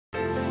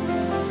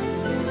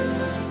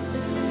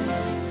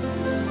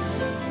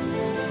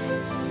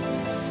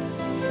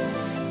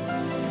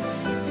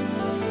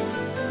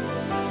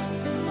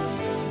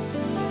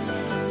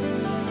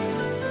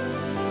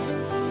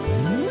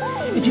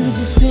If you were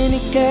just any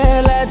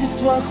girl, I'd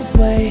just walk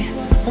away.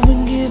 I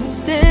wouldn't give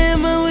a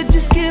damn, I would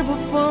just give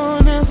up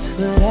on us.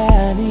 But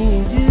I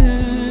need you.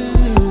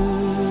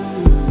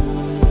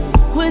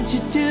 What you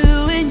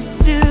doing,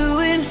 you're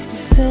doing the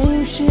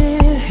same shit.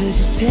 Cause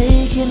you're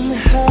taking the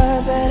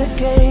heart that I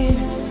gave,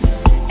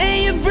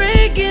 and you're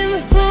breaking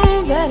the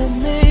home that I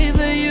made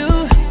for you.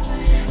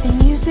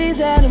 And you say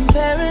that I'm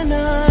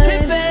paranoid.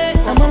 Strip it.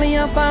 I'm only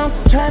your phone,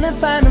 trying to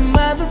find a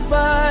mother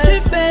boy.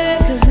 Strip it.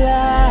 Cause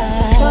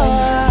I'm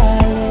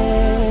falling,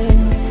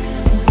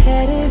 I'm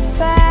headed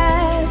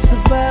fast,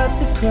 about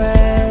to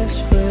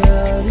crash for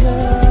your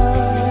love.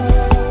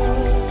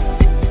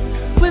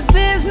 But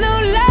there's no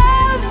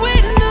love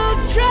with no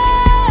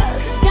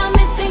trust. Got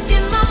me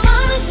thinking my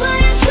mind is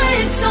playing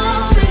tricks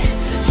on me,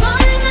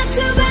 trying not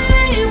to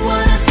believe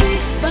what I see,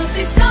 but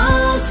these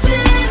thoughts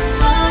in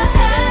my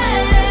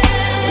head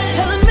is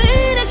telling me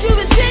that you've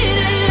been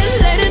cheating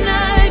late at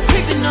night,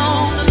 creeping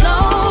on the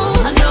low.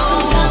 I know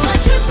sometimes I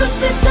trip, but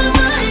this time I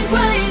ain't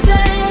crazy.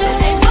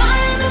 Ain't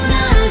buying them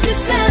lies,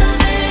 just tell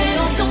me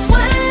go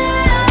somewhere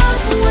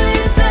else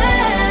with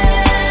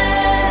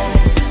that.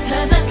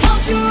 Cause I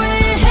caught you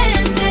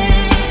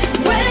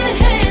red-handed,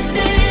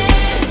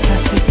 red-handed. I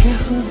said, girl,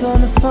 who's on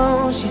the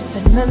phone? She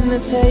said, nothing to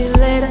tell you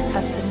later.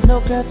 I said, no,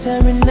 girl,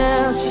 tell me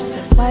now. She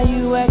said, why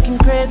you acting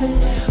crazy?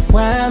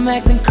 Why I'm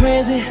acting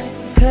crazy?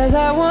 Cause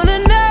I wanna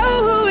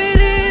know who it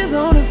is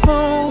on the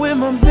phone with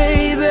my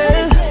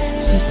baby.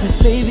 She said,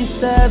 baby,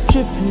 stop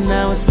tripping,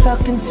 I was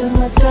talking to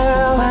my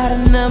girl. Why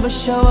the number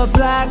show a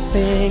block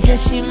thing?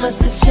 Guess she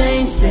must have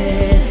changed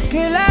it.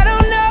 Girl, I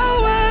don't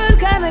know what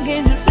kind of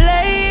game you're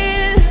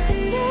playing,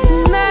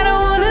 and I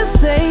don't wanna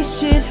say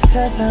shit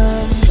cause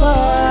I'm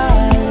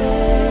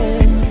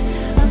falling,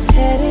 I'm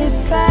headed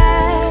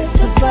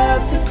fast,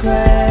 about to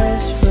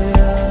crash for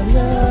your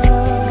love.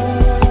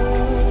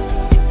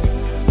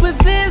 But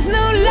there's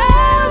no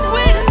love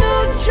with no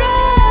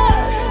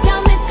trust.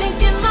 Got me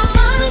thinking my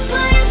mind is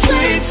playing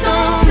tricks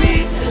on me,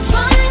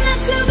 trying not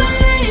to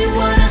believe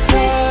what I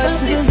see, but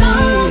these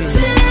thoughts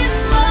in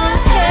my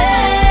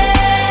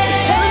head is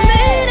telling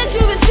me that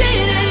you've been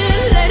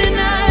cheating late at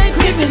night,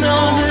 creeping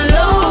on the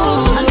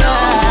low. I know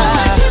sometimes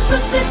I trip,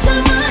 but this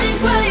time I ain't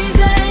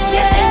crazy.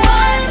 Ain't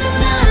buying them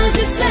lies,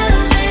 just tell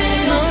me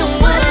go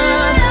somewhere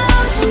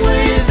else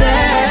with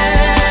that.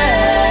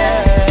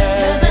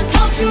 Cause I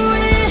caught you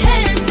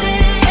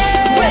red-handed,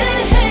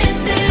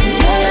 red-handed.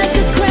 You're like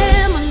a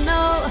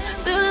criminal,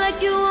 feel like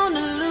you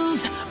wanna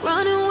lose,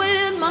 running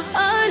with my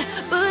heart,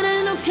 but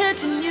ain't no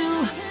catching you.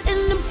 In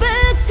the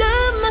back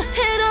of my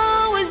head, I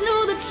always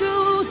knew the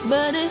truth,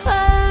 but it